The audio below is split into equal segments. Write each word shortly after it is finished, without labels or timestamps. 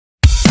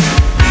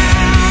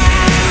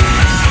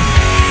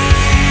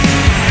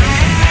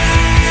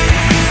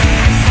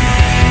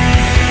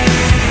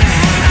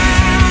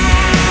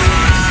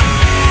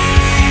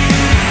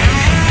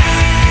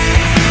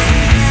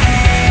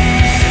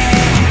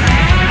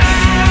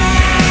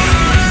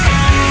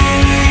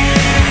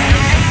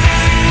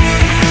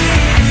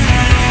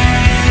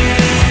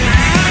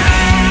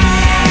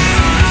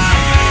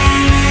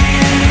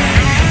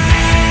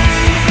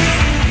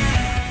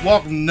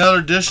Welcome to another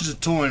edition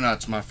of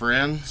Toynutz, my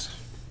friends.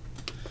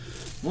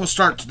 We'll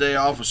start today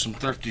off with some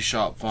thrifty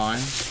shop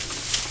finds.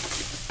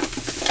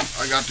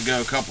 I got to go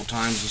a couple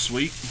times this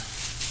week,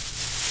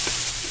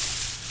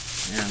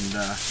 and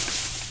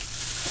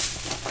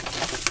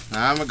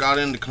I haven't got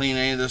in to clean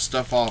any of this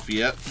stuff off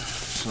yet,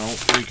 so don't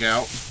freak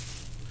out.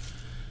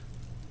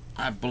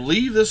 I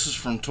believe this is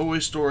from Toy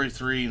Story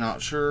 3,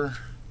 not sure.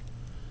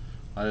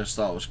 I just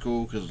thought it was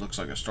cool because it looks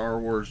like a Star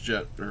Wars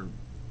jet or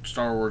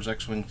Star Wars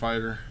X-Wing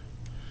fighter.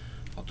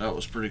 Thought that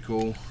was pretty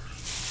cool.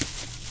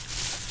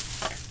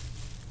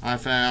 I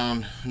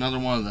found another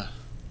one of the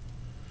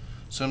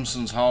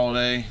Simpsons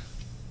Holiday.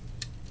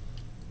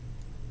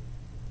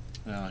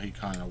 Well, he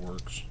kind of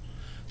works.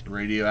 The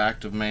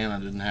Radioactive Man, I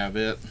didn't have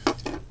it.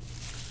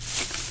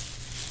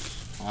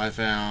 I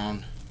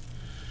found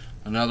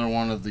another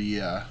one of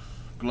the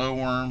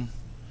glowworm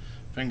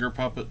finger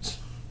puppets.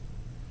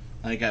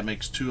 I think that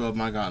makes two of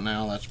them I got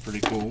now. That's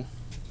pretty cool.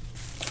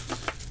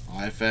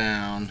 I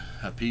found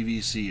a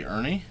PVC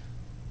Ernie.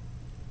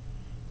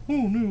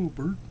 Oh no,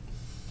 Bert.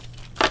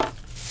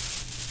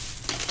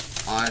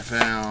 I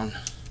found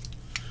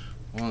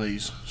one of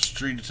these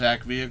street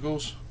attack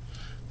vehicles.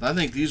 I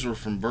think these were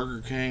from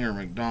Burger King or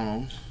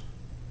McDonald's.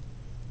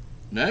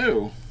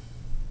 No.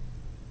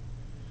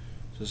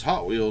 It says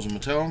Hot Wheels and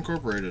Mattel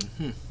Incorporated.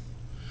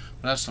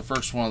 That's the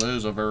first one of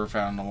those I've ever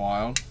found in the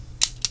wild.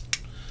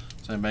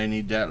 Does anybody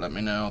need that? Let me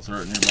know. I'll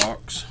throw it in your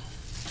box.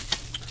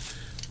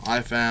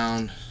 I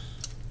found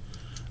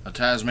a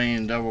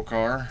Tasmanian Devil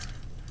car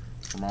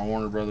for my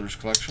Warner Brothers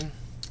collection.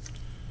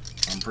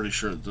 I'm pretty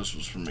sure that this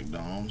was from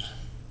McDonald's.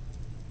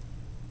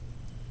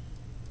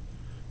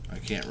 I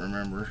can't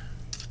remember,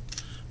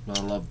 but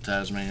I love the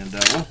Tasmanian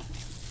Devil.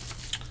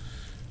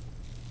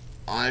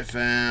 I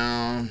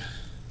found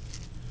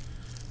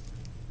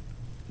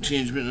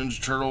Teenage Mutant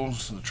Ninja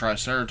Turtles, the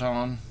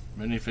Triceratops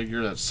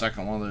minifigure. That's the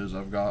second one of those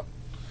I've got.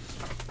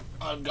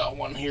 I've got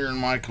one here in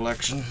my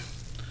collection.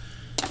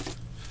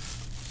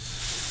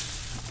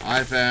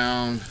 I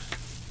found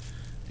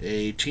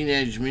a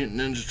Teenage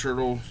Mutant Ninja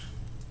Turtle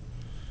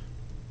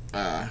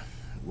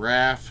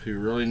Raph who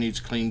really needs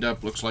cleaned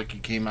up. Looks like he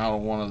came out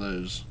of one of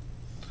those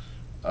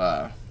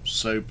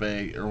soap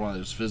egg or one of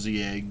those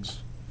fizzy eggs.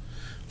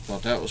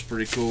 Thought that was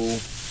pretty cool.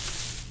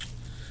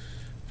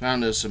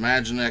 Found this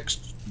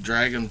Imaginext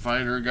Dragon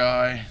Fighter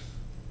guy.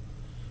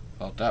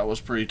 Thought that was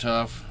pretty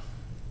tough.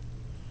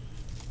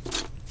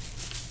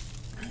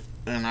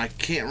 And I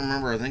can't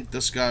remember, I think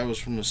this guy was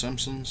from The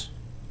Simpsons.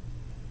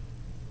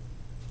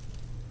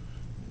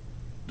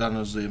 Done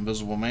as the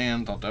Invisible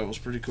Man. Thought that was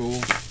pretty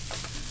cool.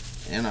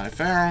 And I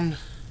found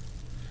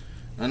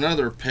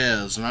another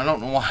Pez, and I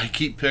don't know why I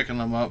keep picking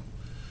them up.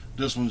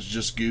 This one's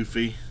just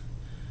goofy.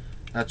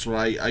 That's what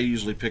I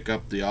usually pick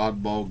up, the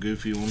oddball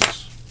goofy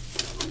ones.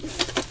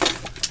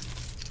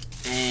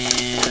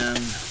 And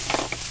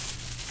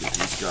get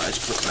these guys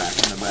put back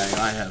in the bag.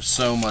 I have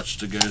so much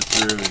to go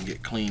through and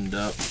get cleaned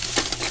up.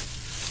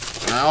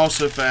 And I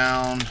also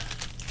found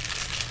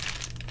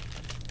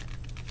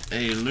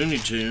a Looney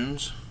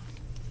Tunes.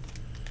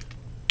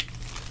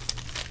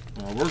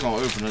 Well, we're going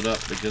to open it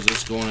up because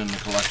it's going in the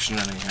collection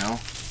anyhow.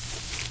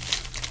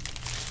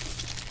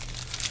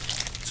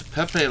 It's a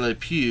Pepe Le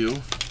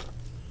Pew,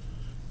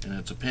 and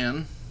it's a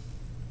pin.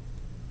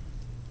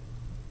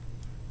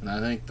 And I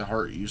think the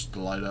heart used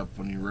to light up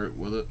when you wrote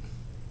with it.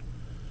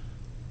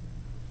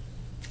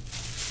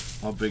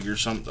 I'll figure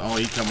something. Oh,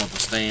 he come with a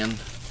stand.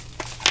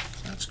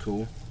 That's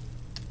cool.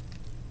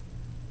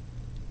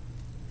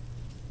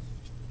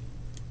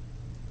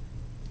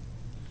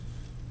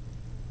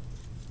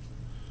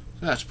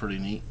 That's pretty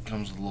neat.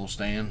 Comes with a little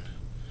stand.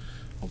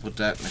 I'll put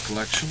that in the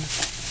collection.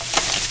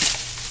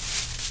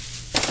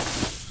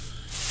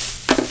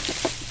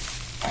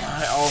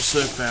 I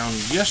also found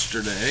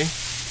yesterday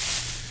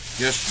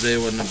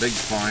wasn't a big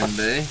find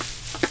day,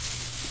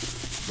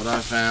 but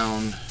I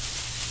found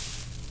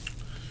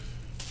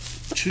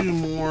two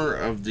more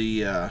of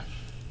the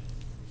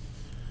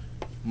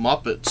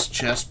Muppets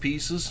chess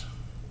pieces.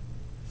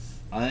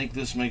 I think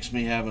this makes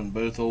me having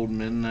both old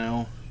men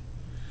now.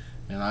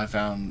 And I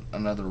found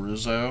another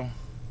Rizzo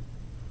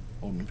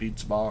holding a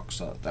pizza box.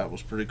 Thought that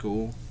was pretty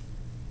cool.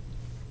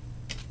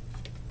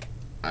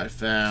 I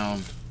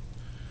found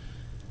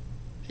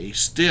a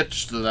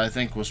Stitch that I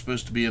think was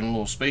supposed to be in a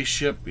little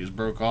spaceship. He's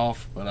broke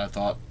off, but I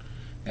thought,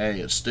 hey,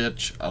 it's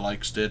Stitch. I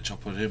like Stitch. I'll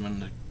put him in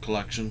the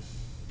collection.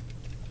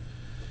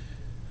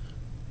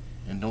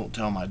 And don't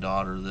tell my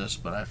daughter this,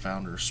 but I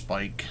found her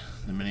Spike,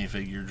 the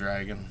minifigure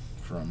dragon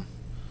from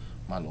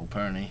My Little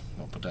Pony.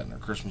 I'll put that in her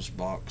Christmas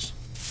box.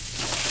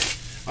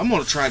 I'm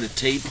going to try to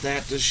tape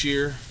that this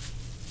year.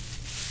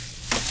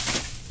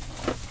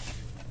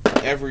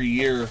 Every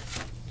year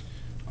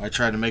I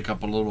try to make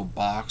up a little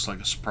box, like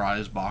a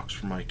surprise box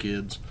for my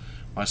kids.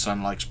 My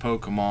son likes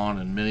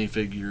Pokemon and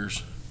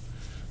minifigures.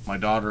 My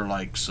daughter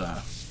likes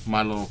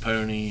My Little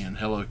Pony and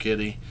Hello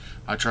Kitty.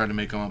 I try to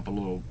make them up a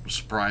little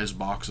surprise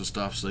box of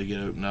stuff so they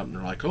get opened up and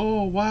they're like,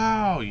 oh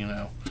wow, you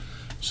know.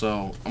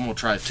 So I'm going to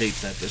try to tape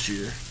that this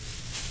year.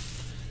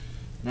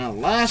 Now, the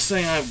last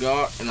thing I've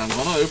got, and I'm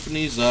going to open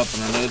these up,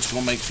 and I know it's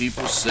going to make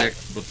people sick,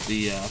 but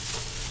the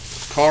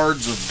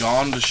cards have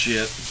gone to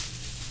shit.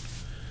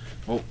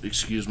 Oh,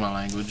 excuse my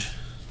language.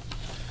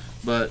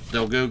 But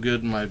they'll go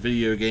good in my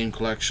video game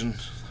collection.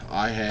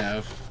 I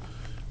have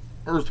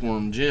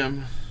Earthworm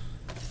Jim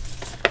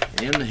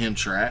and the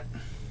Hinch Rat.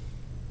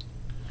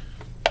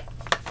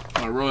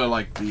 I really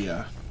like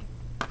the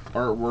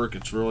artwork.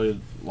 It's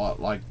really a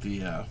lot like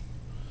the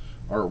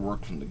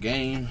artwork from the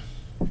game.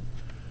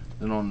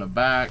 Then on the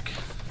back,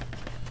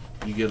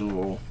 you get a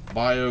little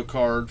bio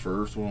card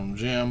for Earthworm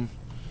Jim.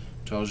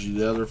 Tells you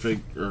the other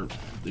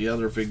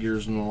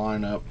figures in the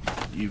lineup.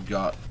 You've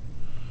got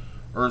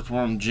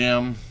Earthworm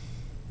Jim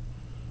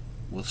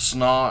with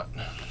Snot.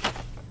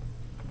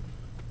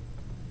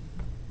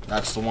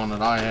 That's the one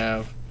that I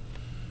have.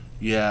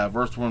 You have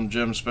Earthworm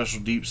Jim Special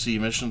Deep Sea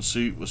Mission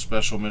Suit with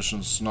Special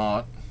Mission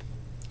Snot,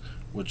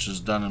 which is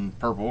done in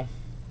purple.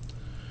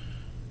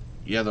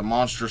 You have the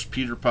Monstrous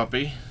Peter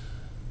Puppy,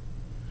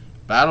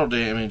 Battle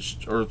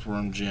Damaged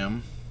Earthworm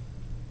Jim,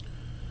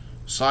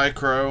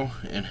 Psycrow,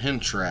 and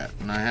Hinch Rat.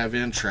 And I have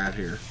Hinch Rat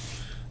here.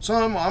 So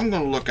I'm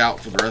going to look out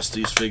for the rest of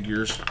these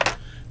figures.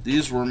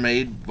 These were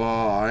made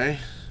by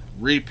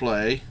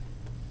Replay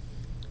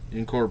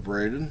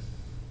Incorporated.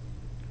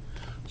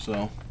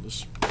 So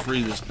let's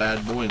free this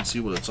bad boy and see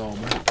what it's all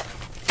about.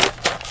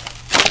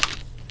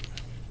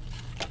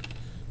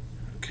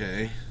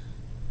 Okay,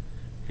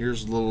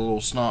 here's the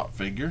little Snot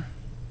figure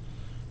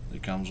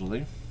that comes with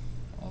him.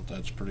 I thought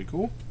that's pretty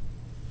cool.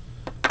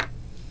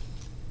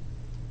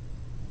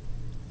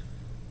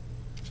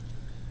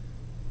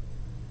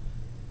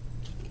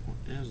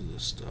 What is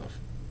this stuff?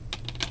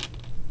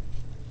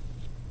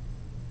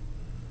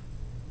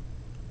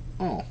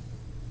 Oh,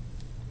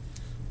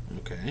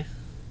 okay.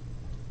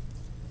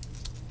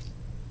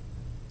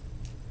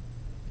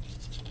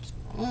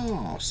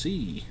 Oh,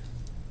 see.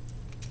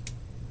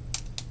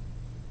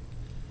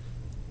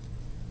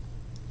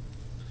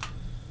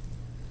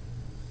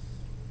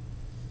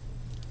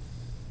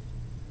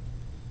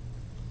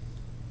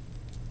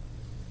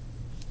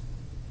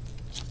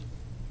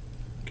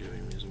 Give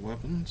him his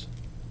weapons.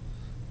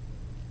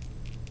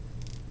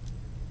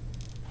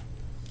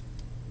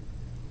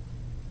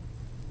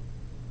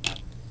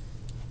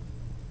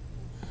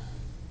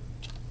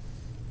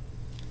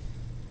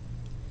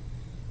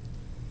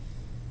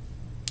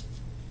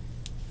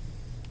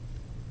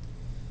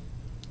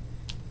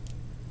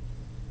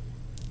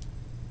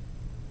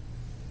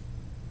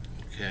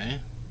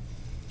 Okay,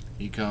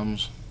 he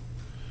comes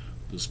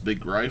with this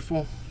big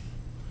rifle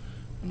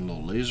and a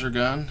little laser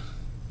gun,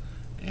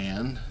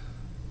 and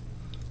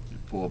you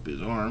pull up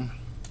his arm,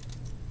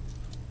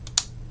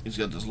 he's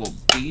got this little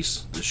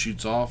piece that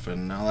shoots off,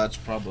 and now that's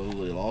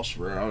probably lost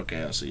for,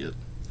 okay, I see it.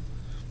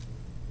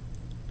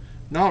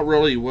 Not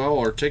really well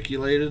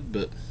articulated,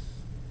 but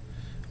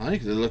I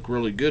think they look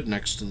really good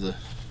next to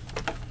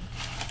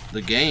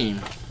the game.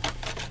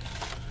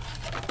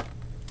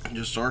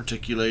 Just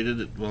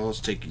articulated it. Well, let's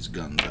take his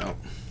guns out.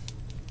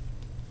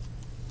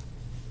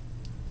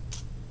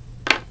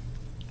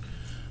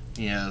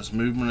 He has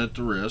movement at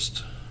the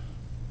wrist,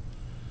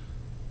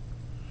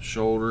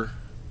 shoulder,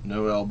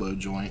 no elbow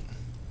joint.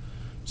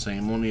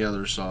 Same on the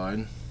other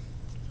side.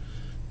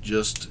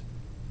 Just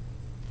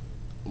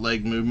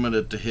leg movement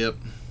at the hip.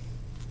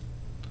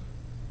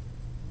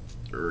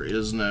 There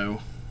is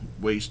no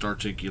waist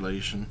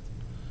articulation.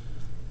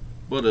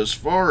 But as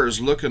far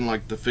as looking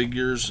like the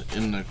figures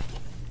in the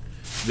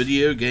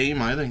video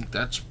game, I think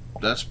that's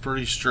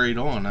pretty straight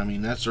on. I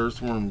mean, that's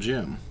Earthworm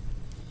Jim.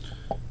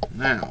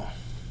 Now,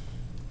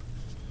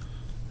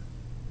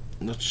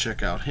 let's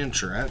check out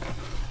Hinch Rat.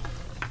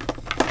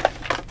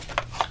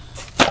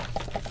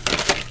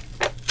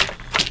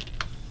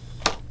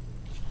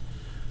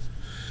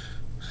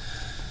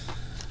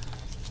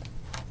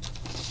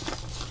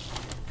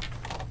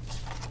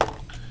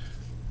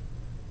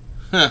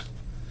 Huh.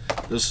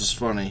 This is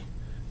funny.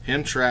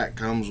 Hinch Rat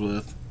comes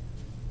with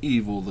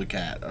Evil the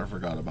cat. I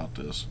forgot about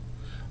this.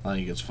 I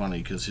think it's funny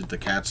because the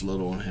cat's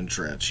little and Hinch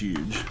Rat's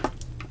huge.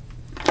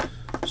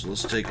 So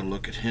let's take a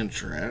look at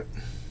Hinch Rat.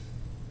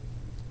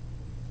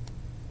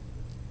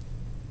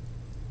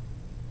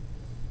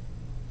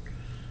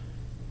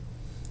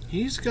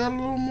 He's got a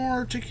little more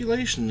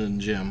articulation than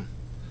Jim.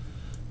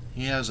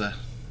 He has a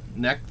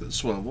neck that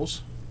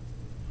swivels,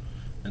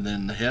 and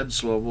then the head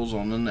swivels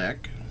on the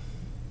neck.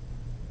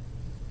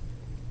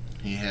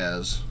 He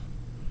has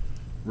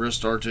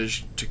wrist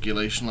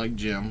articulation like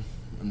Jim,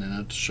 and then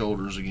at the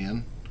shoulders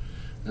again,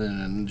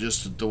 and then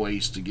just at the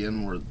waist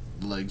again where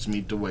the legs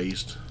meet the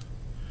waist.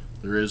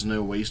 There is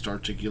no waist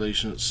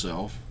articulation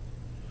itself.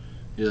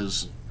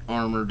 His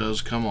armor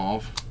does come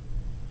off,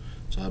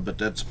 so I bet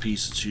that's a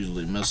piece that's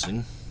usually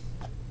missing.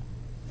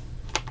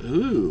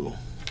 Ooh,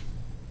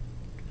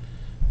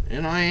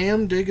 and I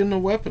am digging the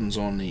weapons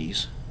on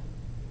these.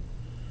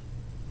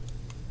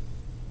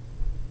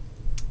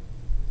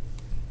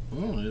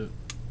 Oh,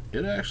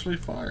 it actually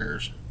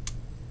fires.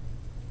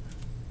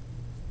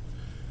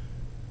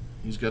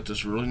 He's got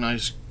this really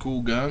nice,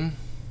 cool gun.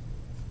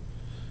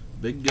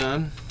 Big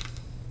gun.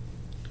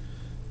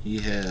 he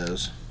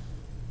has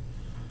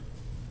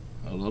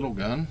a little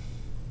gun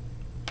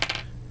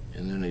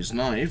and then his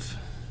knife.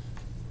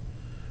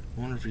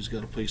 I wonder if he's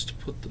got a place to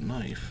put the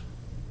knife.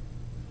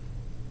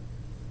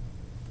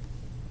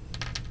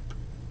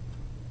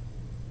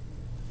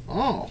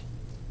 Oh,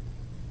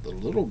 the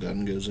little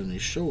gun goes in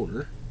his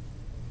shoulder.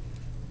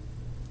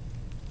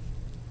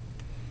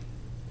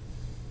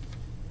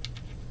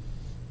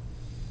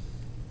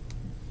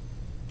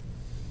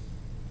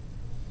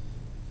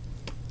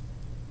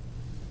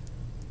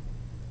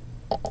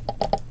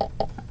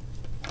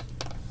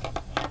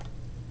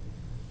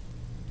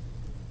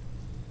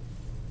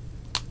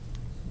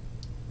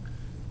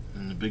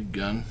 And the big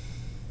gun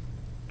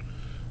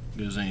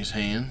goes in his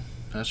hand.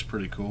 That's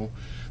pretty cool.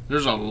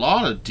 There's a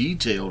lot of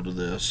detail to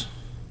this.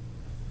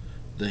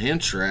 The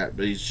hinge rat,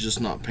 but he's just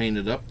not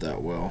painted up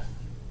that well.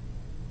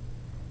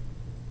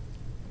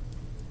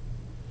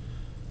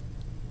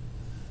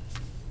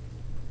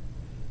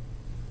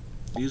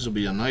 These will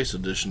be a nice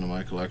addition to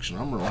my collection.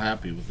 I'm real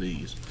happy with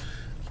these.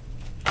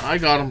 I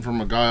got them from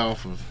a guy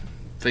off of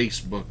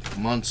Facebook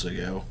months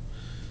ago.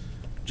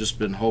 Just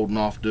been holding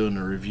off doing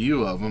a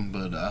review of them,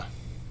 but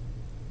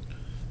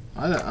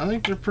I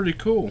think they're pretty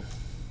cool.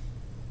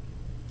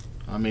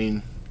 I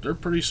mean, they're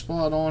pretty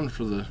spot on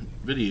for the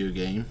video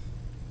game.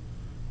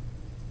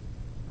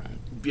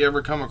 If you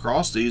ever come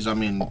across these, I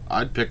mean,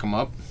 I'd pick them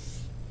up.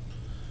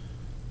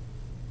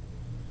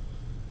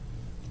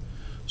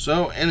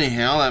 So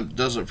anyhow, that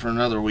does it for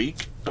another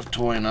week of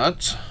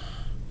Toynutz.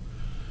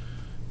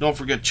 Don't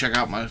forget to check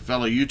out my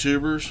fellow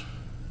YouTubers,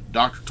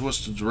 Dr.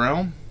 Twisted's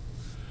Realm,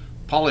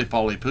 Polly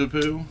Polly Poo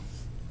Poo,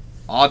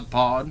 Odd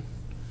Pod,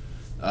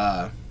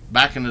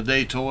 Back in the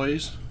Day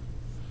Toys,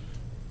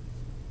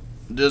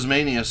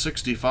 Dismania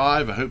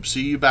 65. I hope to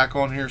see you back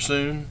on here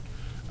soon.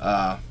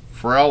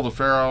 Pharrell the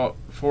Pharaoh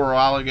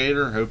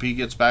Alligator. Hope he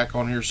gets back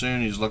on here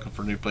soon. He's looking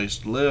for a new place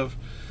to live.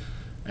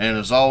 And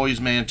as always,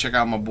 man, check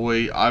out my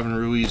boy Ivan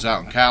Ruiz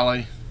out in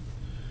Cali.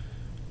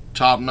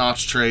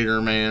 Top-notch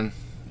trader, man.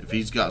 If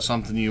he's got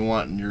something you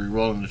want and you're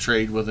willing to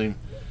trade with him,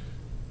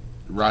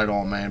 right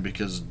on, man,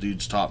 because the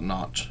dude's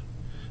top-notch.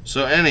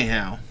 So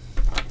anyhow,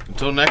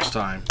 until next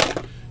time,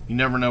 you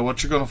never know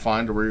what you're going to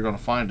find or where you're going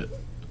to find it.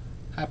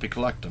 Happy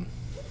collecting.